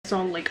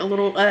saw like a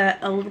little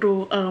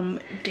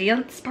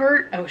dance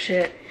part. Oh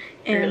shit.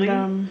 And really?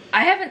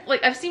 I haven't,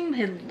 like, I've seen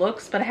his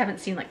looks, but I haven't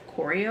seen like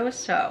choreo,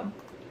 so.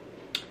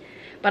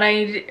 But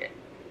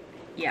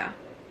yeah.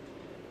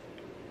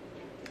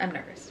 I'm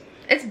nervous.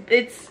 I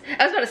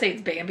was about to say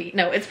it's Bambi.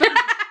 No, it's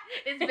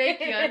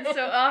BAEKHYUN,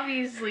 so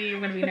obviously you're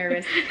gonna be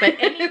nervous. But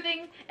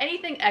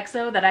anything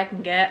EXO that I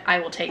can get, I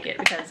will take it,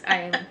 because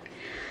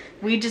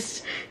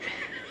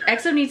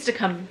EXO needs to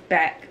come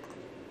back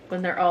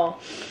when they're all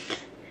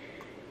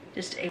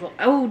just able.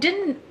 Oh,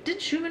 didn't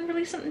Schumann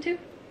release something too?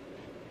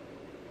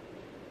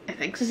 I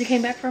think since he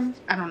came back from?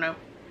 I don't know.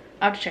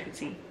 I'll have to check and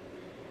see.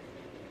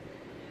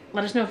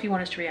 Let us know if you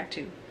want us to react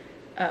to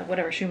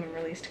whatever Schumann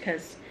released,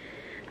 because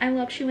I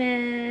love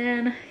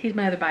Schumann. He's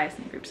my other bias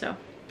in the group, so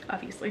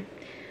obviously.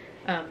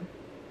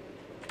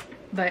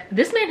 But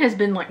this man has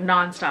been like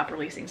non-stop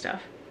releasing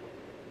stuff.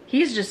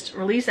 He's just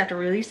release after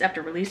release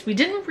after release. We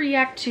didn't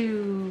react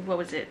to, what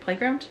was it,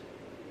 Playground?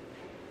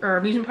 Or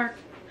Amusement Park?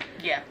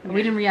 Yeah. We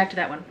didn't react to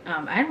that one.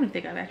 I don't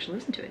think I've actually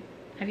listened to it.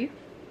 Have you?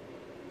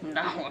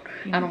 No,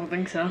 I don't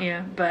think so.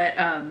 Yeah, but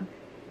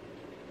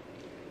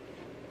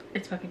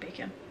it's fucking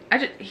BAEKHYUN.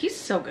 He's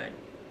so good.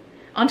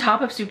 On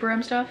top of Super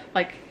M stuff,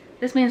 like,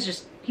 this man's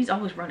just, he's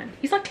always running.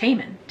 He's like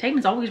Taemin.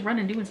 Taemin's always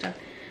running, doing stuff.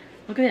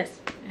 Look at this.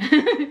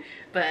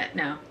 But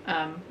no,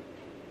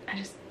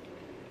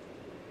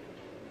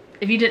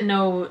 if you didn't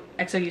know,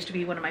 EXO used to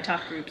be one of my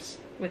top groups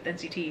with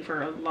NCT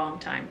for a long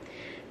time.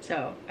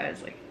 So I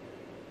was like,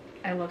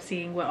 I love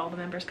seeing what all the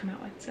members come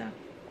out with, so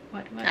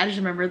what? I just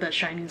remember that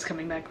SHINee's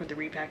coming back with the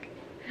repack.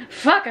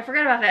 Fuck, I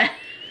forgot about that.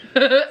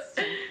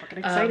 So fucking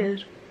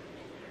excited.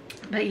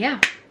 But yeah,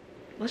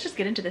 let's just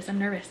get into this. I'm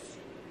nervous.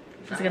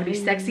 Is it gonna be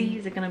sexy?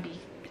 Is it gonna be,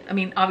 I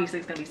mean, obviously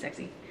it's gonna be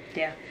sexy.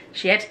 Yeah.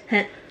 Shit.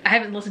 I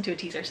haven't listened to a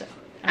teaser, so.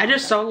 I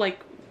just saw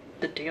like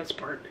the dance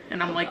part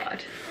and I'm like,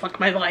 God. Fuck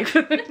my life.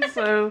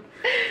 So.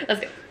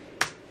 Let's go.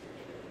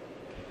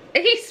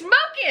 He's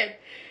smoking!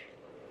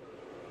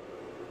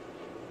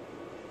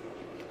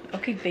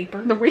 Okay,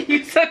 vapor. The way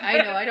you said that. I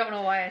know, I don't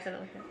know why I said it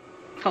like that.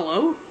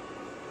 Hello?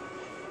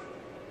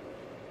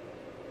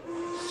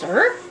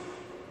 Sir?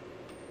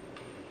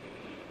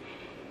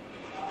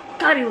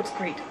 God, he looks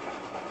great.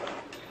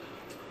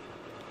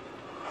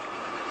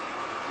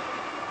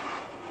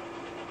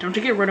 Don't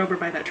you get run over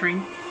by that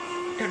train?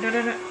 No.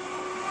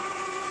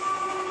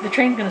 The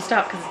train's gonna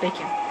stop because it's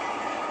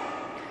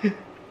BAEKHYUN.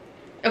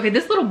 Okay,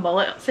 this little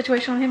mullet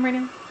situation on him right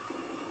now.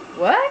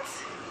 What?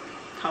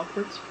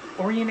 Hogwarts?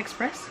 Orient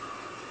Express?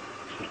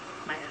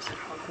 My ass at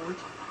Hogwarts.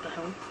 What the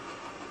hell?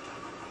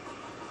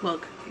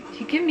 Look.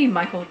 You give me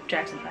Michael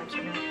Jackson vibes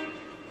right now.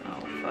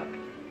 Oh, fuck.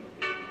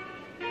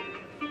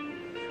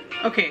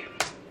 Okay.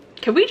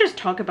 Can we just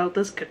talk about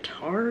this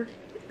guitar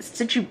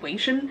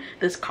situation?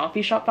 This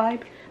coffee shop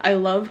vibe? I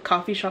love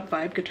coffee shop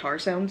vibe guitar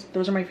sounds.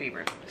 Those are my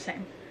favorite.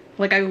 Same.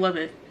 Like, I love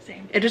it.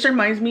 Same. It just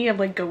reminds me of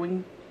like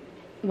going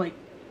like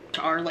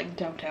to our like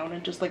downtown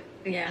and just like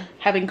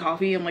having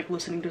coffee and like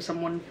listening to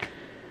someone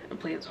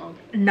play a song.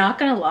 Not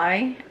gonna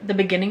lie, the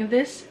beginning of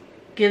this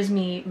gives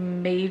me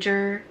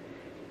major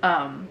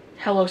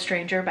Hello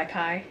Stranger by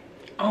Kai.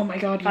 Oh my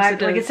god, yes,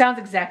 like it sounds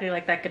exactly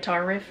like that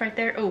guitar riff right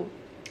there. Oh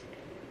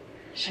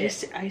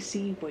shit. I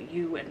see what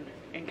you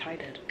and Kai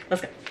did.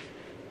 Let's go.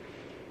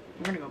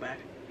 We're gonna go back.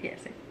 Yeah,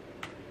 same.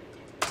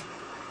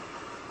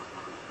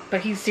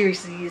 But he's giving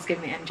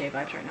me MJ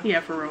vibes right now. Yeah,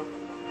 for real.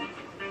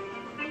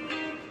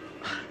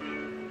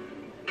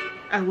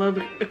 I love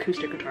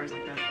acoustic guitars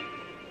like that.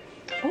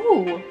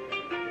 Oh.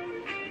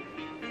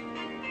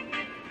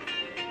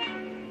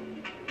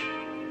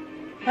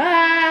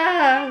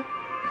 Ah.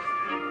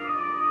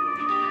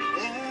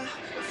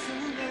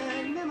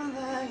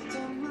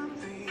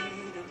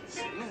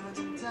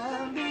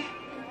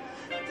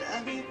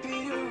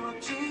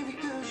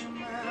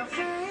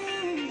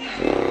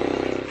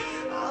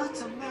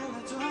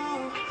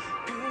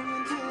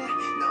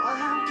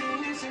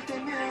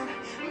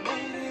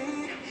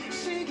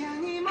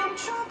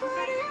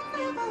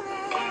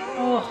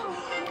 Oh.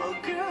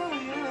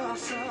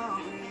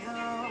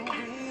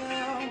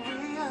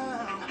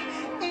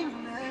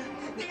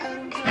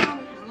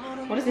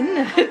 What is in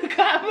the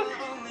cup?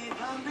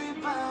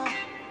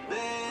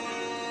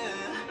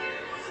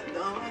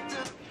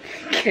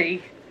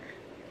 Okay.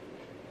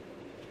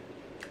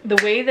 The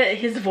way that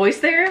his voice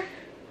there,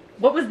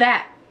 what was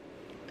that?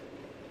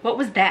 What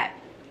was that?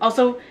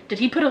 Also, did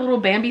he put a little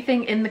Bambi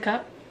thing in the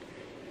cup?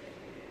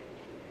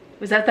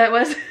 Was that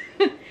was?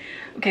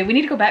 Okay, we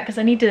need to go back because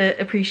I need to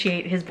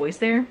appreciate his voice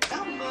there.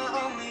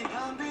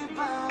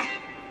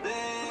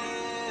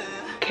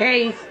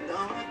 Okay.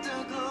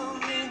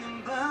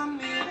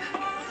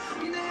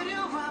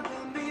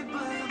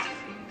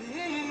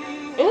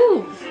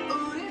 Ooh.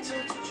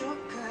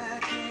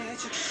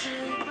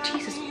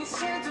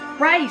 Jesus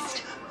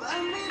Christ.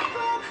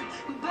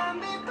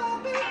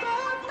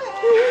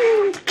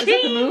 Is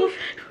that the move?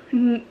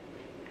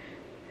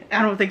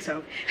 I don't think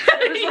so.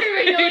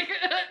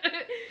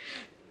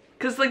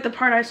 Because like the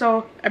part I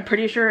saw, I'm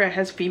pretty sure it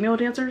has female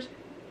dancers.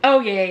 Oh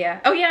yeah.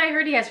 Oh yeah, I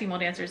heard he has female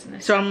dancers in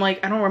this. So I'm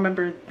like, I don't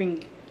remember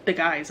being the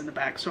guys in the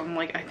back, so I'm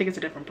like, I think it's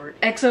a different part.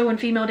 EXO and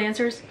female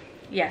dancers?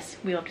 Yes,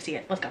 we love to see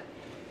it. Let's go.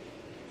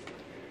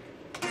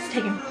 It's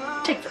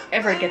take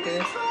forever to get through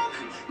this.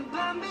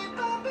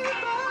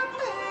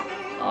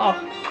 Oh.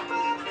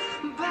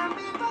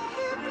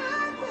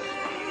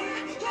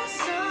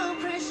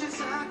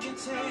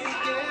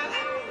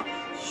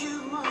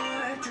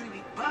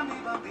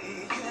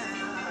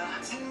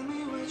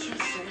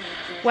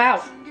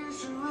 Wow.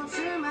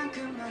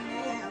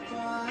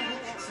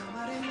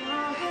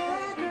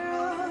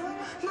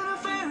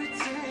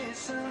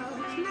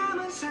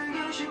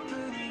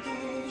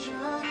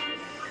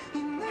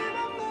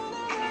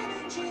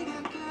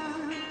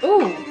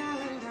 Ooh.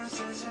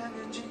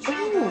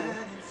 Ooh.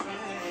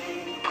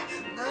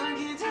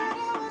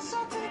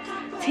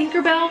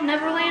 Tinkerbell,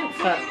 Neverland,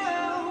 fuck.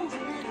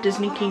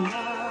 Disney King.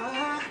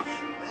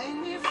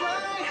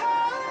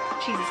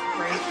 Jesus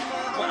Christ.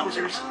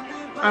 Wowzers.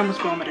 I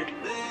almost vomited.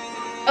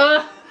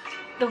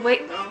 The way.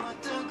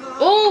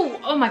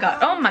 Oh my god.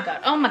 Oh my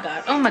god. Oh my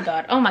god. Oh my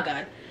god. Oh my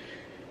god.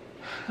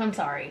 I'm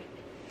sorry.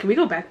 Can we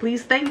go back,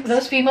 please? Thanks.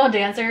 Those female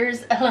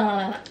dancers.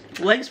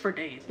 Legs for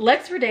days.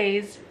 Legs for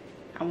days.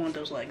 I want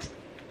those legs.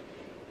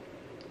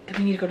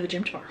 We need to go to the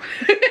gym tomorrow.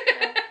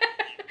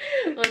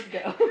 Let's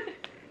go.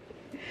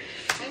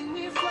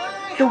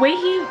 The way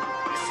he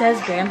says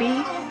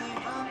Bambi.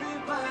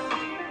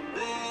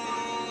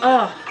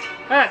 Oh,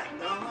 fuck.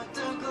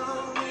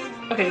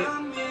 Okay.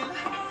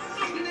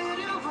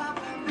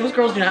 Those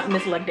girls do not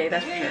miss leg day,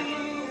 that's for sure.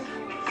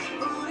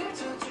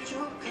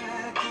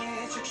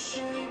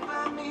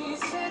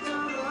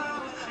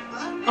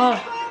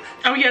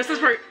 Oh yes, this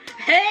part.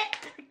 Hey,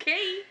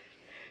 okay.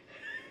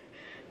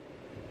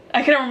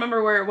 I couldn't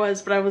remember where it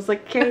was, but I was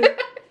like, okay.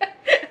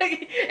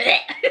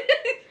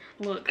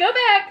 Look. Go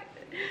back.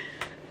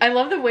 I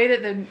love the way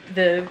that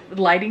the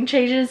lighting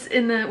changes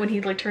in the when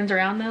he like turns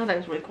around though. That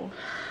was really cool.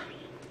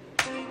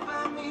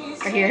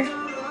 Right here.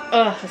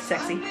 Oh, that's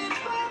sexy.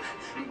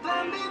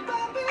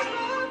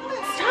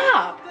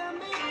 Stop.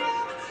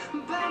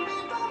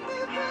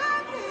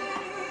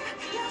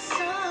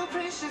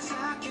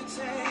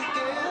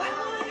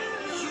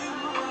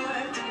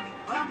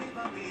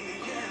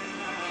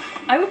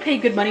 I would pay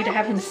good money to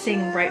have him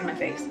sing right in my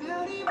face.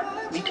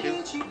 Me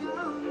too.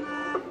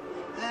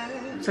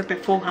 It's like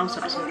that Full House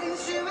episode.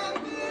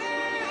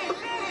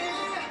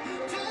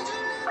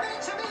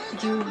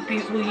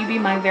 Will you be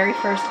my very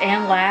first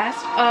and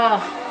last?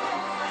 Oh.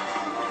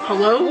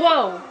 Hello?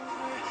 Whoa.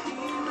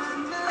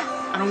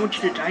 I don't want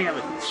you to die out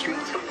in the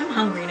streets. I'm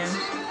hungry now.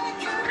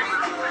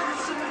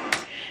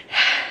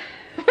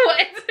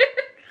 What?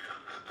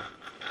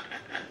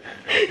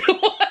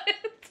 What?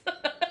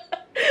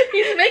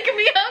 He's making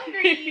me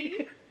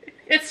hungry.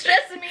 It's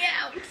stressing me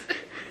out.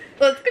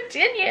 Let's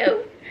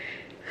continue.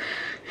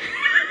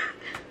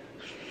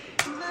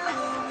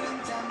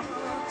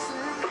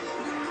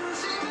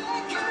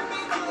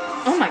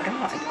 Oh my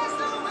god.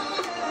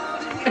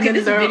 Okay,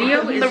 this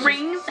video is the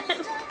rings.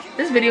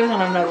 This video is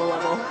on another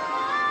level.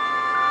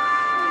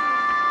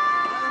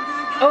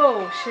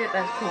 Oh shit,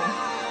 that's cool.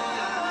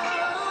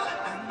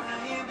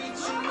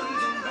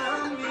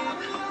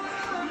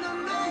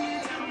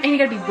 And you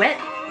gotta be wet.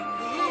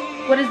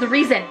 What is the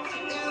reason?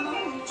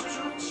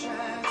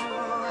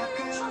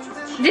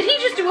 Did he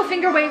just do a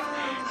finger wave?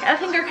 A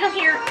finger, come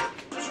here.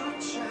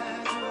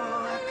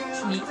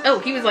 Oh,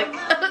 he was like.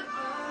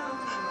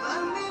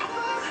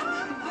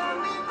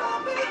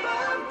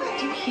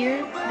 Do you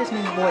hear this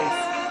man's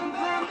voice?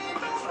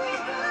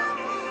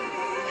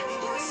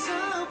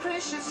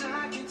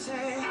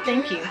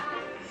 Thank you.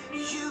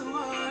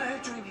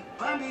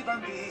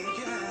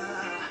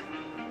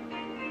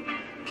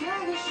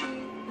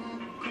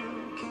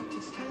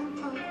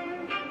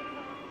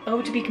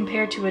 Oh, to be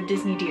compared to a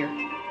Disney deer.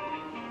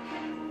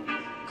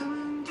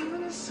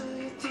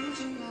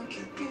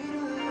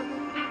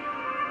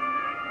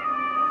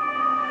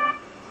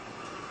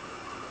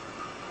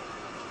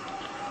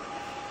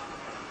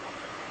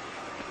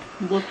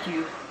 Look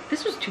you.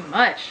 This was too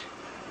much.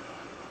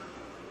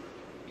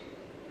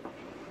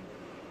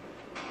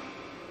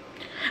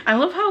 I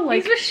love how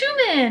like He's with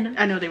Schumann.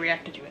 I know they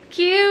reacted to it.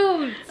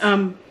 Cute.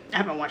 I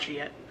haven't watched it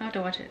yet. I'll have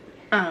to watch it.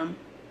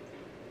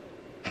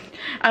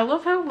 I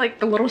love how like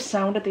the little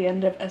sound at the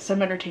end of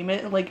SM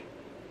Entertainment, like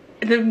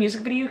the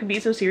music video can be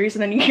so serious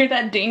and then you hear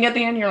that ding at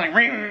the end, you're like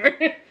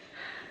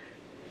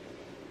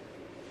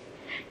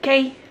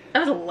okay. That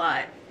was a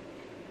lot.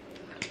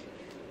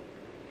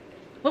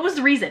 What was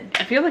the reason?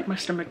 I feel like my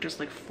stomach just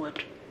like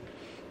flipped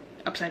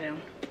upside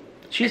down.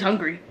 She's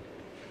hungry.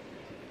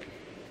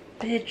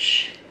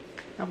 Bitch.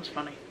 That was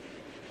funny.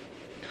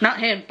 Not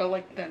him, but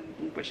like then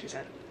what she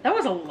said. That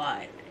was a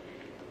lot.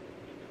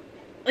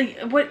 Like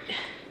what?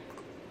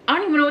 I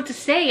don't even know what to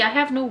say. I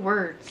have no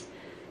words.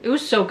 It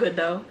was so good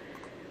though.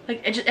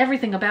 Like just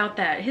everything about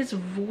that. His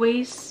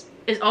voice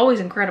is always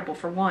incredible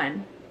for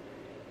one.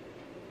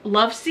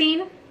 Love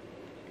scene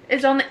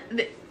is on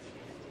the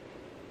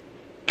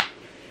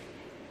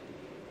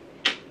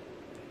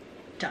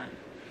done.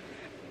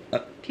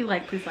 If you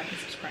like, please like and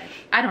subscribe.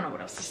 I don't know what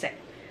else to say.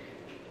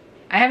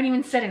 I haven't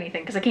even said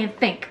anything because I can't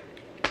think.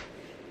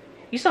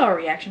 You saw our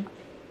reaction.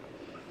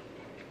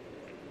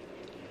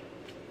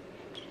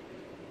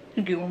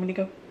 Do you want me to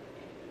go?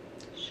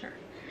 Sure.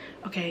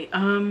 Okay,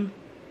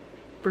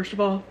 first of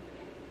all,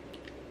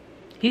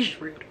 he's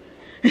just rude.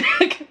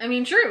 I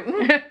mean,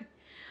 true.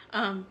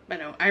 But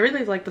no, I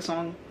really like the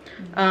song.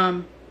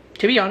 To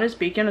be honest,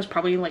 BAEKHYUN is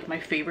probably like my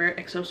favorite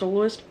EXO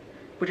soloist,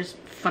 which is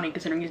funny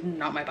considering he's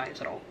not my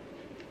bias at all.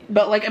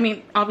 But like, I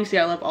mean, obviously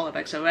I love all of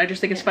EXO. I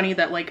just think it's funny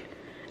that like,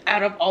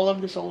 out of all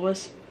of the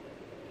soloists,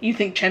 you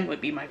think Chen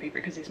would be my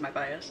favorite because he's my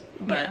bias.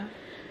 But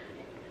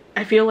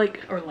I feel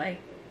like... Or Lay.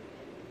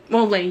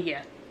 Well, Lay,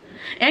 yeah.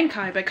 And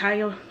Kai, but Kai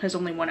has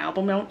only one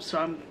album out, so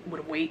I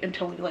would wait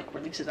until he like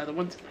releases other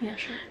ones. Yeah,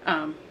 sure.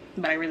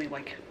 But I really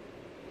like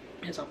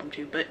his album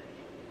too. But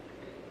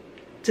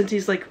since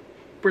he's like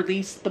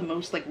released the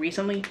most like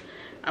recently,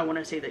 I want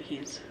to say that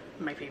he's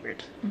my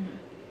favorite.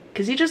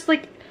 Because he just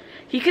like,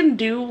 he can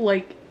do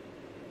like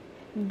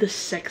the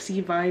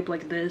sexy vibe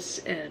like this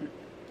and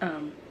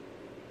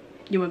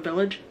UN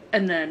Village,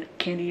 and then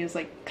Candy is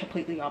like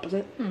completely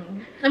opposite.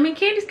 I mean,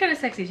 Candy's kind of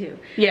sexy too.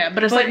 Yeah,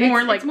 but it's like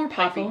more like it's more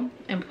poppy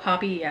and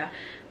poppy, yeah.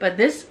 But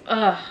this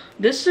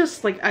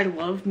just like, I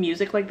love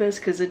music like this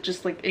because it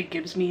just like, it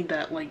gives me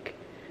that like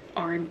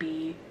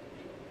R&B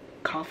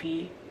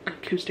coffee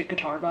acoustic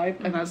guitar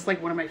vibe, and that's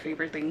like one of my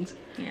favorite things.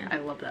 Yeah, I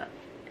love that.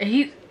 And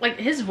he like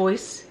his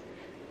voice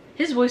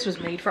was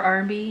made for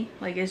R&B.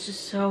 Like, it's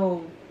just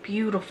so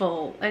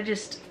beautiful.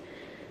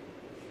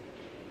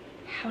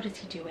 How does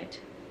he do it?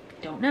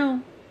 Don't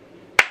know.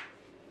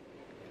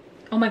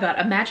 Oh my god,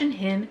 imagine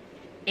him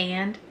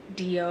and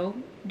Dio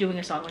doing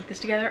a song like this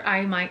together.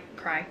 I might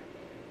cry.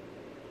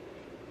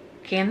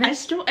 Can they?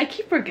 I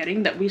keep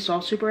forgetting that we saw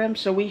Super M,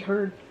 so we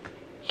heard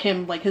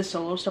him like his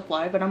solo stuff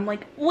live, and I'm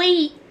like,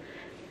 wait.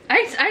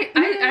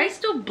 I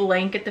still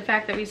blank at the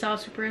fact that we saw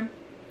Super M.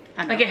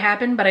 Like, it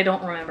happened, but I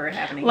don't remember it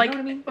happening. Like, you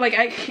know what I mean?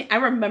 Like, I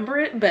remember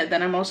it, but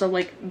then I'm also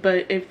like,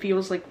 but it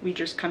feels like we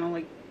just kind of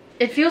like...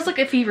 It feels like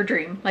a fever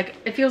dream. Like,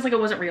 it feels like it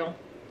wasn't real.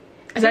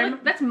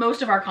 Like that's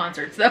most of our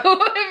concerts, though,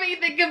 if you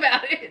think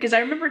about it. Because I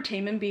remember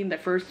Taemin being the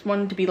first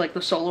one to be like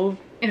the solo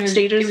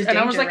stages, and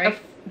I was like, right?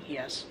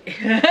 Yes.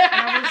 And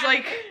I was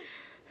like,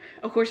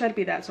 of course it had to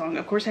be that song.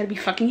 Of course it had to be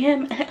fucking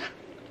him.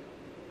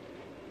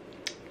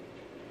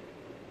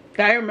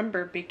 I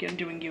remember BAEKHYUN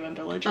doing UN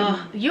Village.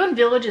 UN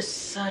Village is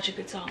such a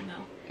good song,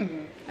 though.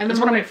 I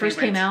remember when it first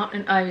came out,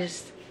 and I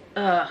just,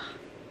 I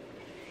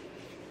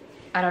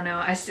don't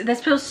know.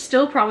 That's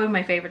still probably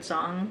my favorite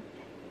song.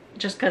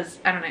 Just because,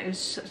 I don't know, it was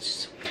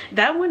such...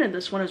 That one and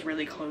this one is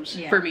really close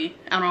for me.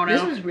 I don't know.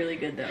 This was really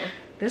good, though.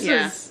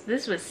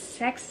 This was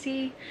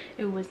sexy.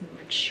 It was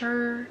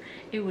mature.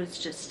 It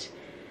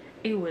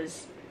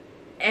was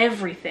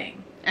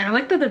everything. And I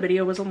like that the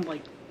video wasn't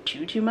like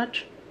too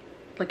much.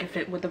 Like, it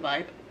fit with the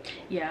vibe.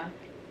 Yeah.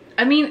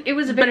 I mean, it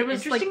was a very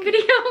interesting like,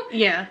 video.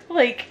 Yeah.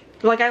 Like,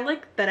 I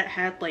like that it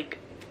had like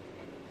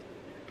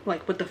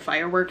with the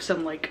fireworks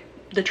and like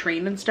the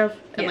train and stuff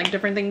and like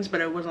different things,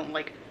 but it wasn't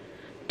like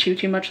too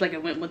much. Like,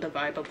 it went with the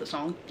vibe of the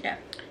song. Yeah.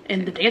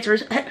 And the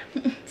dancers.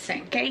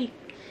 Same. Okay.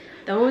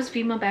 Those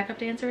female backup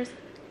dancers,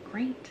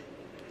 great.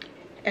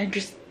 And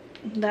just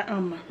that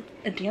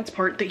a dance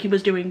part that he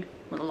was doing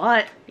with a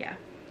lot. Yeah.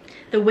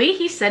 The way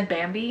he said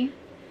Bambi.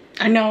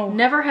 I know.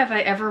 Never have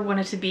I ever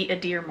wanted to be a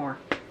deer more.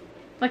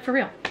 Like, for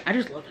real. I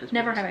just love his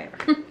Never voice. have I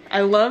ever.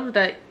 I love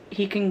that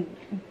he can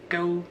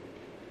go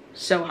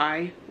so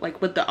high,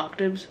 like with the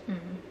octaves.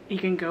 He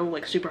can go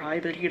like super high,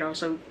 but he can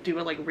also do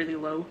it like really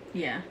low.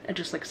 Yeah. And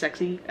just like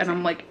sexy. And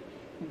I'm like,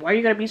 why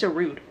you gotta be so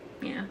rude?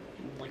 Yeah.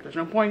 Like, there's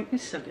no point.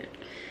 It's so good.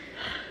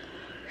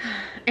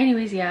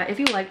 Anyways, yeah, if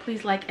you like,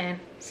 please like and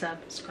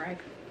subscribe.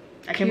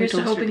 I can't wait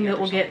till hoping that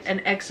we'll get an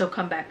EXO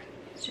comeback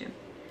soon.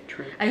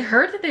 True. I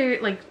heard that they,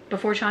 like,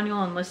 before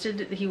Chanyeol enlisted,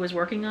 that he was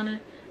working on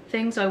a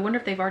thing, so I wonder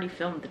if they've already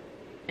filmed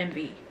the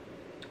MV.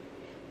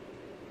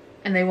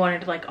 And they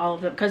wanted, like, all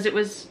of them, because it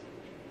was...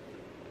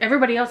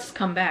 Everybody else has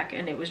come back,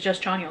 and it was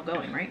just Chanyeol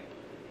going, right?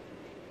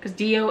 Because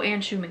Dio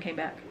and Schumann came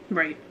back.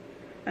 Right.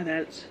 And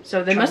that's...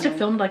 So they must have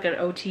filmed, like, an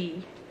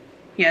OT.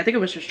 Yeah, I think it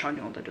was just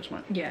Chanyeol that just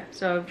went. Yeah,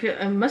 so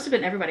it must have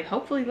been everybody.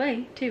 Hopefully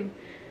Lay, too.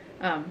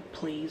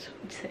 Please.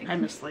 I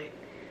miss Lay.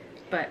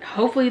 But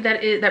hopefully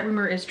that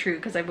rumor is true,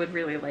 because I would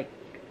really like...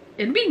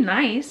 It'd be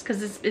nice,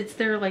 because it's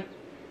their, like,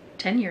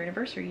 10-year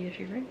anniversary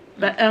issue, right?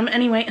 But,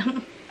 anyway...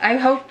 I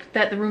hope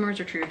that the rumors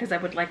are true, because I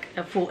would like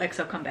a full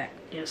EXO comeback.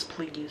 Yes,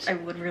 please. I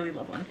would really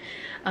love one.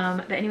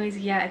 But anyways,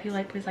 yeah, if you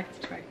like, please like and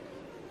subscribe.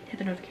 Hit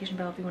the notification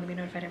bell if you want to be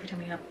notified every time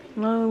we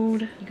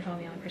upload. You can follow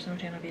me on my personal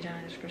channel via down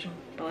in the description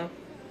below.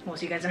 We'll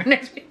see you guys in our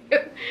next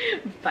video.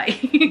 Bye.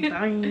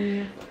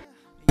 Bye.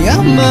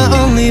 You're my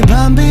only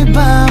Bambi,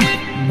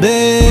 Bambi.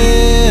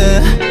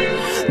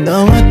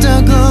 너와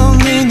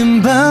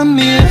떠올리는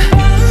밤이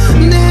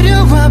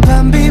내려와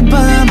Bambi,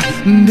 Bambi.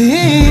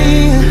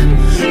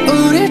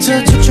 우리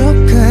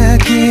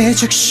저쪽하게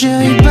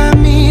적셔 이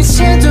밤이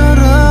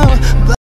새도록